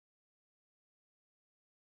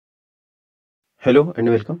Hello and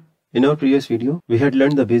welcome. In our previous video, we had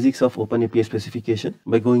learned the basics of OpenAPI specification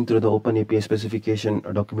by going through the OpenAPI specification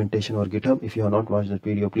documentation or GitHub. If you have not watched that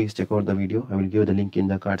video, please check out the video. I will give the link in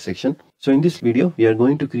the card section. So in this video, we are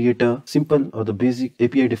going to create a simple or the basic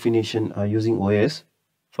API definition using OAS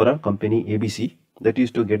for a company ABC, that is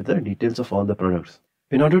to get the details of all the products.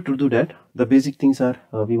 In order to do that, the basic things are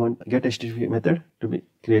we want get HTTP method to be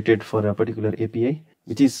created for a particular API,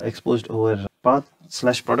 which is exposed over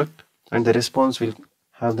path/product. And the response will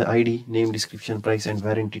have the ID, name, description, price, and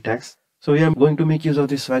warranty tags. So we are going to make use of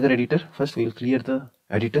this Swagger editor. First, we will clear the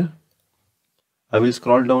editor. I will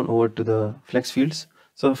scroll down over to the flex fields.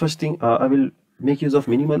 So first thing, I will make use of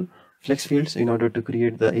minimal flex fields in order to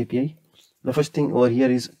create the API. The first thing over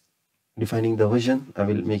here is defining the version. I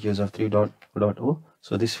will make use of 3.0.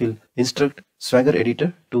 So this will instruct Swagger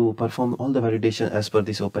editor to perform all the validation as per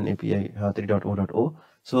this OpenAPI 3.0.0.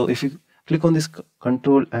 So if you click on this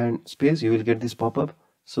control and space, you will get this pop-up.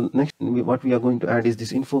 So next what we are going to add is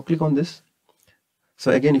this info. Click on this.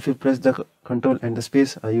 So again, if you press the control and the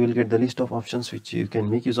space, you will get the list of options which you can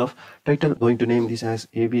make use of. Title, going to name this as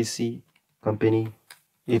ABC Company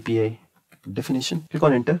API definition. Click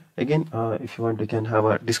on enter. Again, if you want, you can have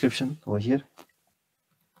a description over here.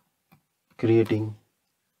 Creating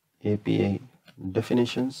API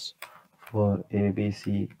definitions for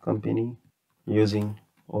ABC Company using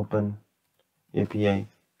OpenAPI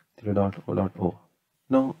 3.0.0.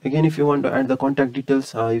 Now again, if you want to add the contact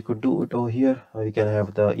details, you could do it over here. You can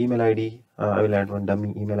have the email ID. I will add one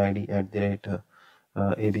dummy email ID at the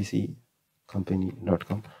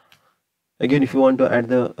abccompany.com. Again, if you want to add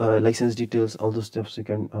the license details, all those steps, you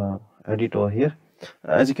can add it over here.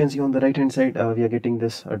 As you can see on the right hand side, we are getting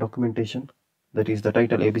this documentation, that is the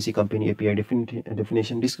title, ABC Company API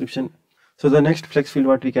definition, description. So the next flex field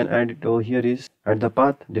what we can add it over here is add the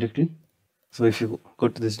path directly. So if you go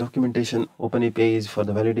to this documentation, OpenAPI is for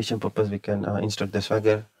the validation purpose. We can instruct the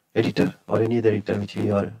Swagger editor or any other editor which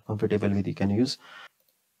we are comfortable with, you can use.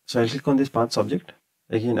 So I'll click on this path object.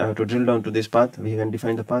 Again, I have to drill down to this path. We can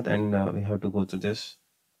define the path and we have to go to this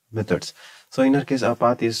methods. So in our case, our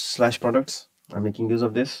path is /products. I'm making use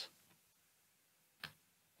of this.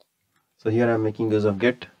 So here I'm making use of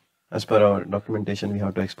get. As per our documentation, we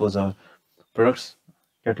have to expose our products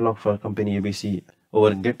catalog for company ABC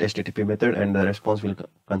over get HTTP method, and the response will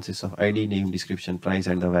consist of ID, name, description, price,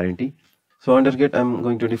 and the warranty. So under get, I'm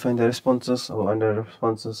going to define the responses. So under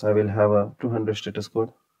responses, I will have a 200 status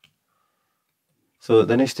code. So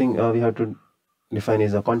the next thing we have to define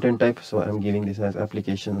is a content type. So I'm giving this as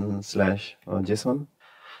application/JSON.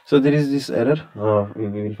 So there is this error. We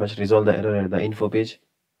will first resolve the error at the info page.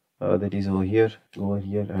 That is over here. Go over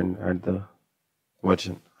here and add the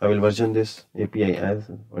version. I will version this API as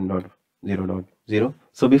 1.0.0.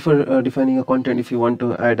 So before defining a content, if you want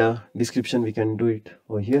to add a description, we can do it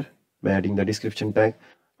over here by adding the description tag.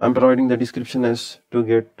 I'm providing the description as to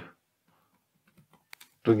get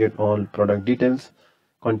all product details.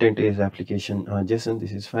 Content is application JSON.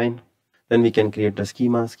 This is fine. Then we can create a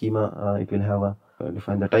schema. It will have a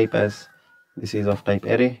define the type as this is of type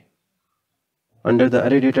array. Under the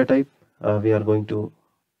array data type, we are going to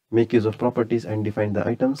make use of properties and define the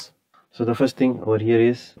items. So the first thing over here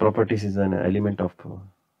is properties is an element of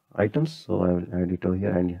items. So I will add it over here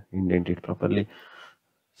and indent it properly.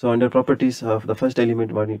 So under properties of the first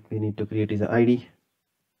element, what we need to create is an ID.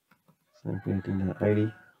 So I'm creating the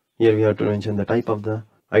ID. Here we have to mention the type of the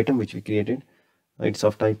item which we created. It's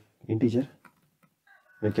of type integer.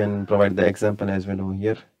 We can provide the example as well over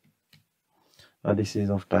here. This is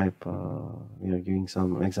of type, we are giving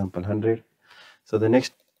some example 100. So the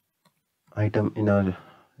next item in our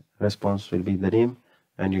response will be the name,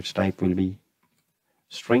 and its type will be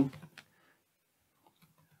string.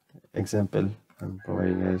 Example I'm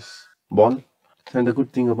providing as ball. And the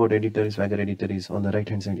good thing about editor is Swagger editor is on the right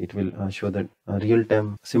hand side, it will show that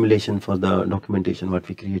real-time simulation for the documentation what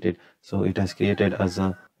we created. So it has created as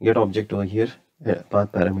a get object over here,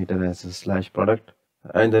 path parameter as a /product,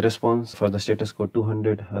 and the response for the status code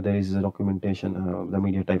 200. There is a documentation, the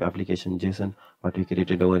media type application JSON what we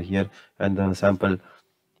created over here, and the sample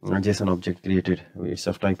JSON object created, it's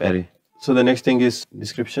of type array. So the next thing is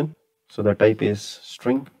description. So the type is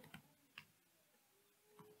string.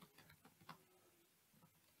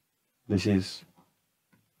 This is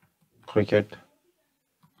cricket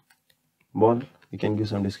ball. You can give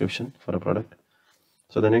some description for a product.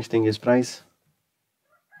 So the next thing is price.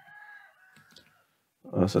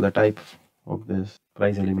 So the type of this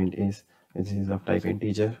price element is, this is of type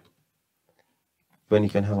integer. When you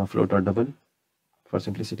can have a float or double. For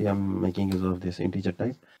simplicity, I'm making use of this integer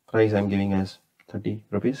type. Price I'm giving as 30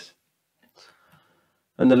 rupees.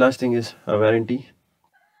 And the last thing is a warranty.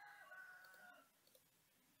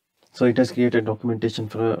 So it has created documentation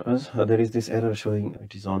for us. There is this error showing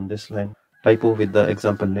it is on this line, typo with the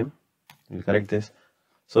example name. We'll correct this.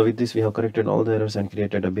 So with this we have corrected all the errors and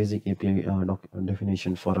created a basic API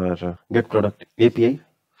definition for our get product API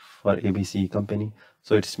for ABC company.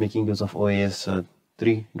 So it's making use of OAS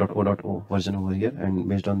 3.0.0 version over here, and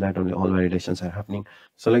based on that only all validations are happening.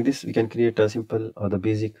 So like this we can create a simple or the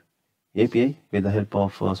basic API with the help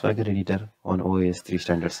of Swagger editor on OAS 3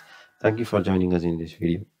 standards. Thank you for joining us in this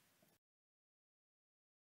video.